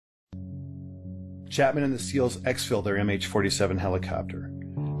Chapman and the SEALs exfil their MH-47 helicopter.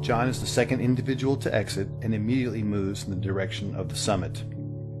 John is the second individual to exit and immediately moves in the direction of the summit.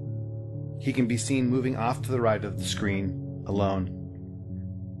 He can be seen moving off to the right of the screen, alone.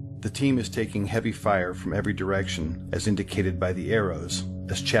 The team is taking heavy fire from every direction, as indicated by the arrows,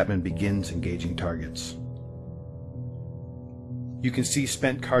 as Chapman begins engaging targets. You can see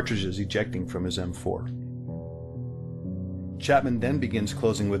spent cartridges ejecting from his M4. Chapman then begins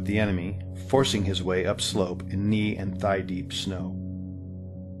closing with the enemy, forcing his way upslope in knee and thigh-deep snow.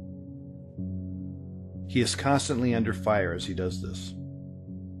 He is constantly under fire as he does this.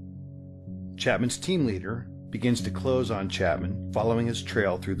 Chapman's team leader begins to close on Chapman, following his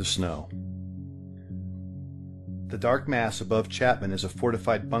trail through the snow. The dark mass above Chapman is a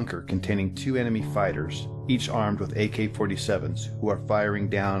fortified bunker containing 2 enemy fighters, each armed with AK-47s, who are firing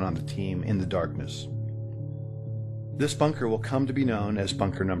down on the team in the darkness. This bunker will come to be known as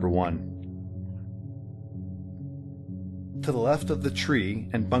Bunker Number 1. To the left of the tree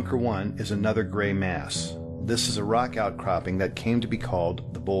and Bunker 1 is another gray mass. This is a rock outcropping that came to be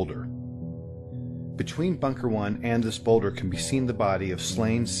called the Boulder. Between Bunker 1 and this boulder can be seen the body of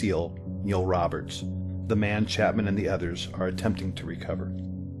slain SEAL Neil Roberts, the man Chapman and the others are attempting to recover.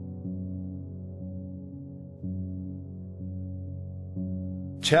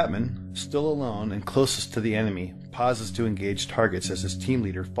 Chapman, still alone and closest to the enemy, pauses to engage targets as his team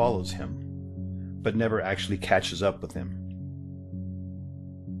leader follows him, but never actually catches up with him.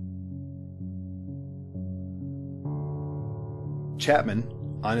 Chapman,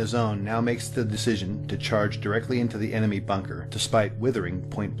 on his own, now makes the decision to charge directly into the enemy bunker, despite withering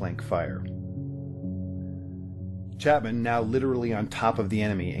point-blank fire. Chapman, now literally on top of the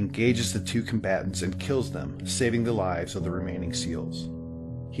enemy, engages the 2 combatants and kills them, saving the lives of the remaining SEALs.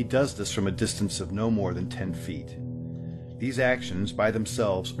 He does this from a distance of no more than 10 feet. These actions, by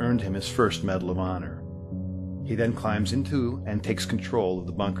themselves, earned him his first Medal of Honor. He then climbs into and takes control of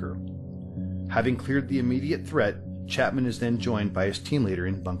the bunker. Having cleared the immediate threat, Chapman is then joined by his team leader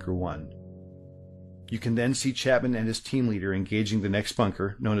in Bunker 1. You can then see Chapman and his team leader engaging the next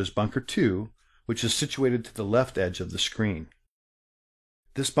bunker, known as Bunker 2, which is situated to the left edge of the screen.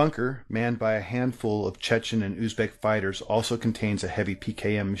 This bunker, manned by a handful of Chechen and Uzbek fighters, also contains a heavy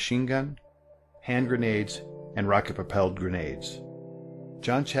PKM machine gun, hand grenades, and rocket-propelled grenades.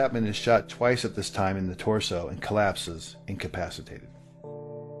 John Chapman is shot twice at this time in the torso and collapses, incapacitated.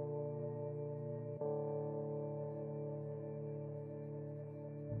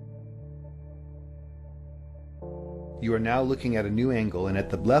 You are now looking at a new angle, and at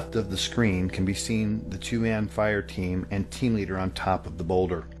the left of the screen can be seen the 2-man fire team and team leader on top of the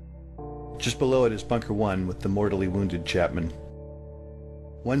boulder. Just below it is Bunker 1 with the mortally wounded Chapman.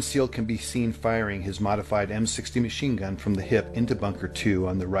 One SEAL can be seen firing his modified M60 machine gun from the hip into Bunker 2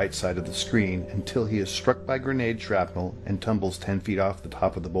 on the right side of the screen until he is struck by grenade shrapnel and tumbles 10 feet off the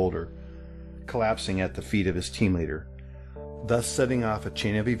top of the boulder, collapsing at the feet of his team leader, thus setting off a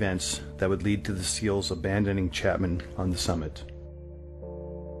chain of events that would lead to the SEALs abandoning Chapman on the summit.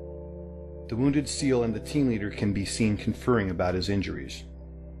 The wounded SEAL and the team leader can be seen conferring about his injuries.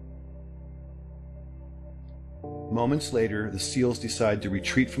 Moments later, the SEALs decide to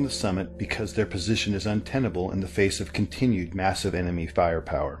retreat from the summit because their position is untenable in the face of continued massive enemy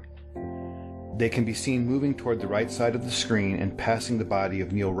firepower. They can be seen moving toward the right side of the screen and passing the body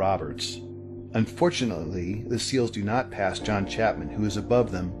of Neil Roberts. Unfortunately, the SEALs do not pass John Chapman, who is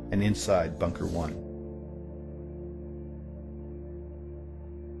above them and inside Bunker 1.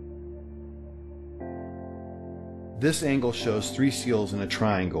 This angle shows 3 SEALs in a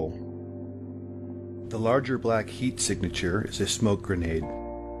triangle. The larger black heat signature is a smoke grenade.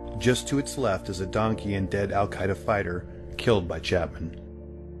 Just to its left is a donkey and dead Al-Qaeda fighter killed by Chapman.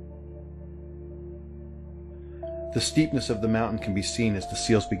 The steepness of the mountain can be seen as the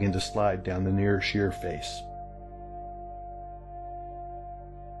SEALs begin to slide down the near sheer face.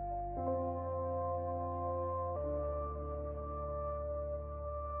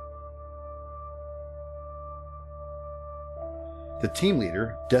 The team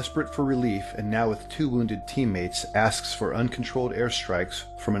leader, desperate for relief and now with 2 wounded teammates, asks for uncontrolled airstrikes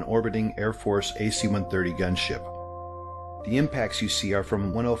from an orbiting Air Force AC-130 gunship. The impacts you see are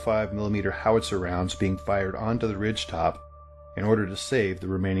from 105mm howitzer rounds being fired onto the ridgetop in order to save the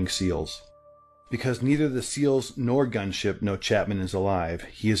remaining SEALs. Because neither the SEALs nor gunship know Chapman is alive,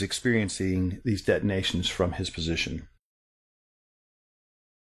 he is experiencing these detonations from his position.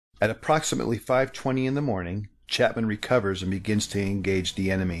 At approximately 5:20 in the morning, Chapman recovers and begins to engage the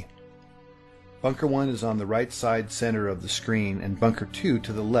enemy. Bunker 1 is on the right side center of the screen and Bunker 2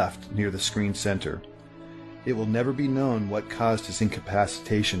 to the left near the screen center. It will never be known what caused his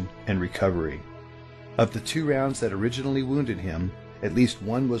incapacitation and recovery. Of the 2 rounds that originally wounded him, at least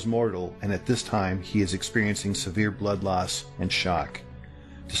 1 was mortal, and at this time he is experiencing severe blood loss and shock.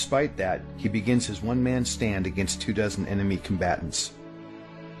 Despite that, he begins his one-man stand against 24 enemy combatants.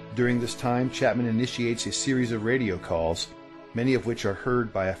 During this time, Chapman initiates a series of radio calls, many of which are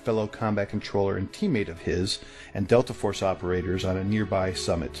heard by a fellow combat controller and teammate of his and Delta Force operators on a nearby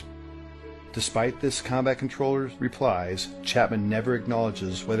summit. Despite this combat controller's replies, Chapman never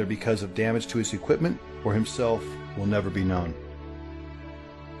acknowledges whether because of damage to his equipment or himself will never be known.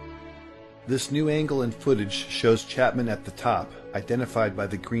 This new angle and footage shows Chapman at the top, identified by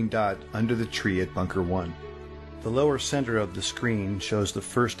the green dot under the tree at Bunker 1. The lower center of the screen shows the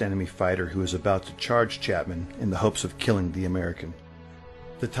first enemy fighter who is about to charge Chapman in the hopes of killing the American.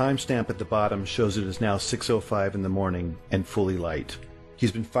 The timestamp at the bottom shows it is now 6:05 in the morning and fully light.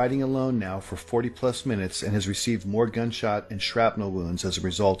 He's been fighting alone now for 40+ minutes and has received more gunshot and shrapnel wounds as a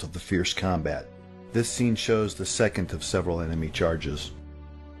result of the fierce combat. This scene shows the second of several enemy charges.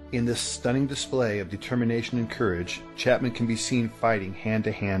 In this stunning display of determination and courage, Chapman can be seen fighting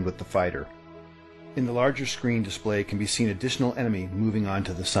hand-to-hand with the fighter. In the larger screen display can be seen additional enemy moving on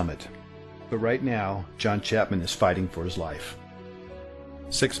to the summit. But right now, John Chapman is fighting for his life.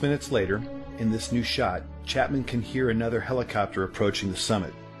 6 minutes later, in this new shot, Chapman can hear another helicopter approaching the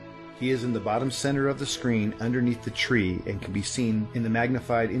summit. He is in the bottom center of the screen underneath the tree and can be seen in the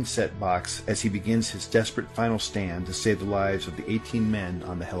magnified inset box as he begins his desperate final stand to save the lives of the 18 men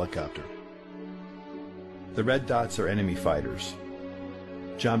on the helicopter. The red dots are enemy fighters.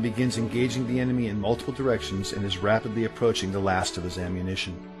 John begins engaging the enemy in multiple directions and is rapidly approaching the last of his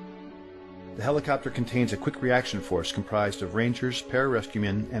ammunition. The helicopter contains a quick reaction force comprised of Rangers,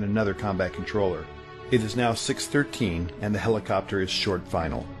 pararescuemen, and another combat controller. It is now 6:13 and the helicopter is short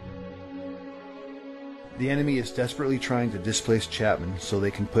final. The enemy is desperately trying to displace Chapman so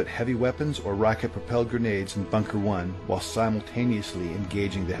they can put heavy weapons or rocket-propelled grenades in Bunker 1 while simultaneously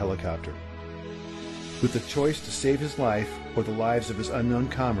engaging the helicopter. With the choice to save his life or the lives of his unknown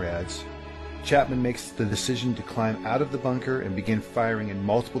comrades, Chapman makes the decision to climb out of the bunker and begin firing in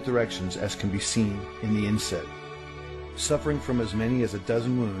multiple directions as can be seen in the inset. Suffering from as many as a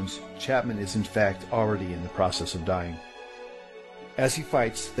dozen wounds, Chapman is in fact already in the process of dying. As he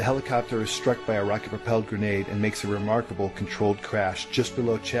fights, the helicopter is struck by a rocket-propelled grenade and makes a remarkable controlled crash just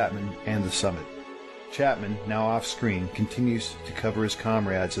below Chapman and the summit. Chapman, now off-screen, continues to cover his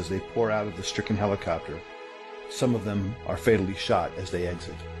comrades as they pour out of the stricken helicopter. Some of them are fatally shot as they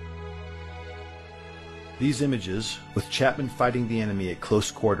exit. These images, with Chapman fighting the enemy at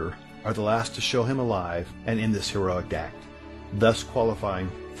close quarter, are the last to show him alive and in this heroic act, thus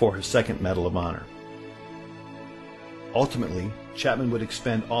qualifying for his second Medal of Honor. Ultimately, Chapman would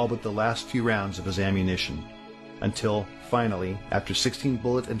expend all but the last few rounds of his ammunition, until, finally, after 16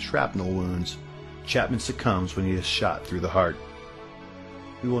 bullet and shrapnel wounds, Chapman succumbs when he is shot through the heart.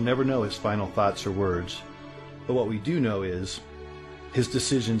 We will never know his final thoughts or words, but what we do know is his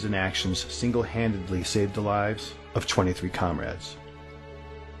decisions and actions single-handedly saved the lives of 23 comrades.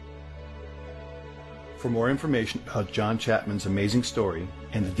 For more information about John Chapman's amazing story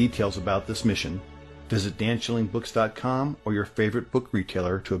and the details about this mission, visit danschillingbooks.com or your favorite book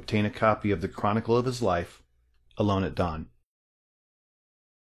retailer to obtain a copy of the Chronicle of His Life, Alone at Dawn.